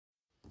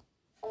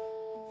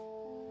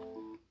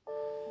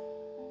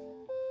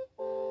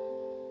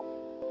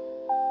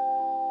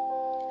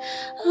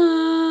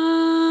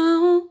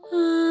Oh,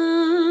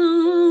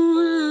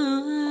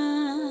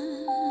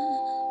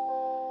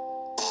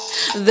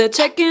 they're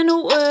taking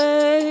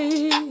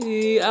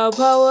away our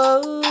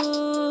power,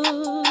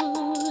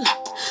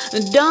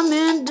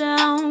 dumbing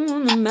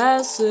down the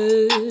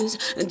masses,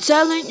 and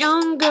telling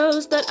young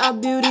girls that our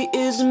beauty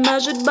is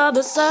measured by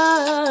the size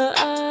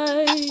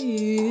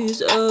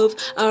of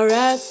our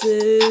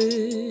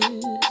asses.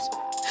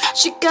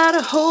 She got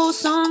a whole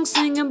song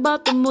singing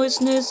about the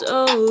moistness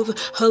of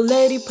her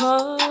lady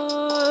parts.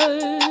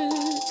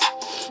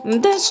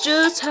 That's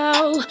just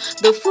how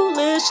the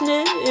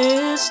foolishness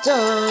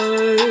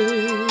starts.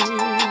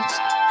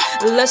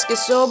 Let's get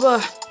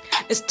sober.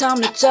 It's time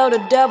to tell the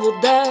devil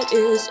that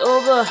it's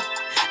over.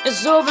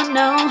 It's over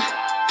now.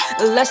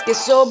 Let's get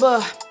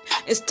sober.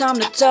 It's time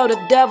to tell the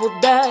devil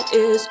that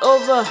it's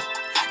over.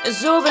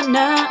 It's over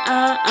now.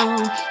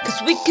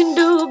 'Cause we can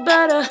do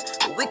better.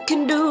 We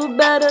can do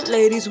better,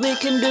 ladies. We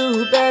can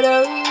do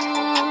better.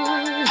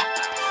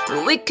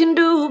 We can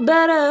do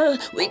better.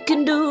 We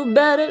can do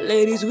better,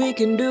 ladies. We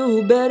can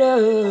do better.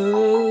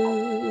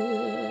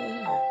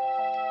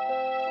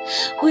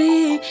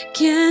 We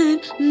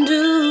can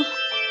do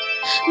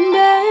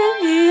better.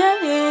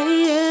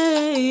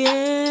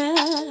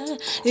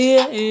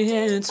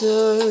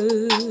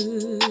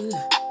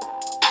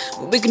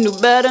 We can do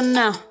better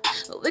now.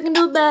 We can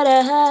do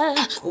better.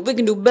 We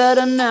can do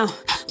better now.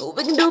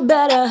 We can do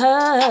better.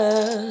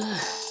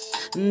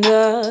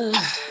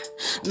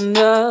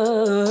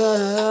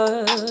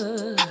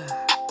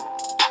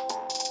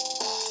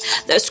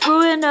 They're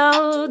screwing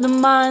out the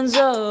minds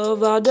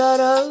of our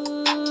daughters,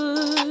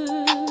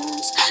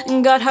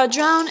 got her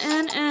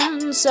drowning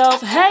in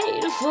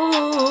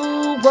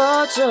self-hateful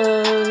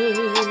waters.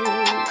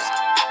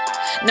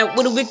 Now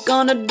what are we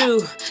gonna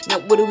do? Now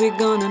what are we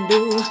gonna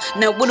do?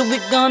 Now what are we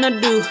gonna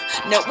do?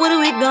 Now what are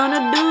we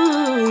gonna do?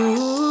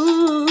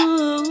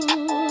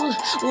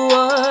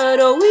 What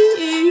are we gonna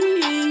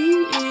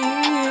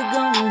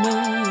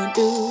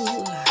do?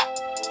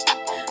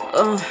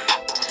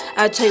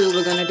 I'll tell you what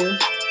we're gonna do.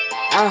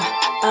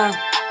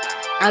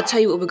 I'll tell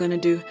you what we're gonna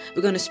do.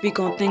 We're gonna speak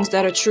on things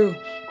that are true.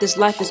 This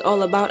life is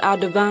all about our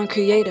divine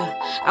creator.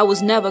 I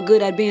was never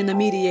good at being the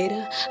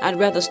mediator. I'd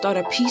rather start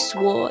a peace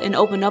war and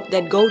open up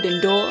that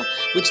golden door,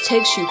 which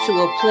takes you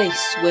to a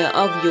place where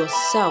of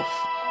yourself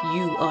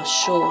you are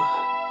sure.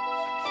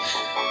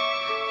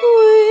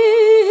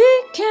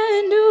 We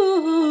can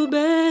do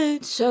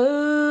better.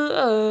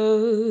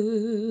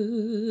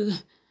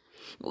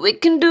 We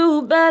can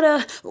do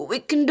better. We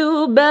can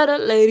do better,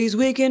 ladies.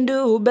 We can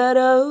do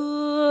better.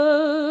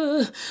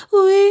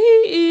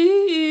 We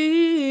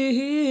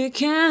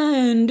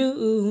can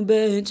do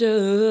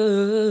better.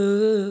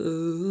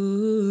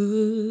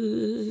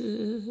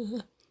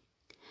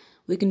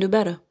 We can do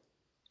better.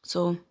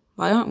 So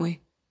why aren't we?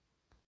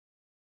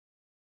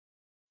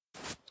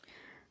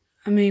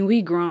 I mean,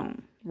 we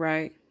grown,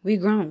 right? We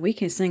grown. We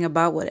can sing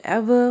about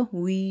whatever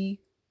we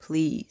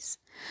please.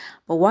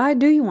 But why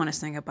do you want to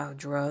sing about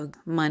drug,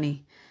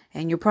 money,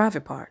 and your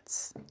private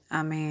parts?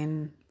 I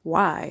mean,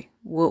 why?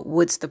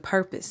 What's the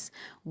purpose?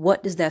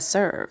 What does that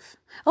serve?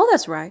 Oh,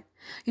 that's right.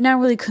 You're not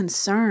really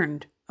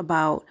concerned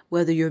about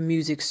whether your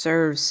music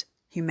serves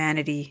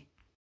humanity.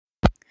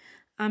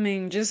 I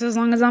mean, just as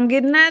long as I'm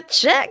getting that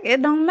check,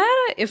 it don't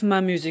matter if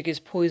my music is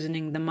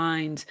poisoning the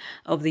minds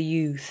of the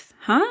youth.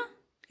 Huh?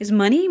 Is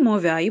money more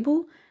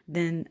valuable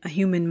than a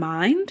human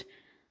mind?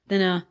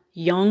 Than a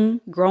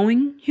young,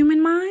 growing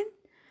human mind?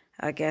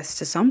 I guess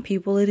to some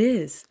people it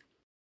is.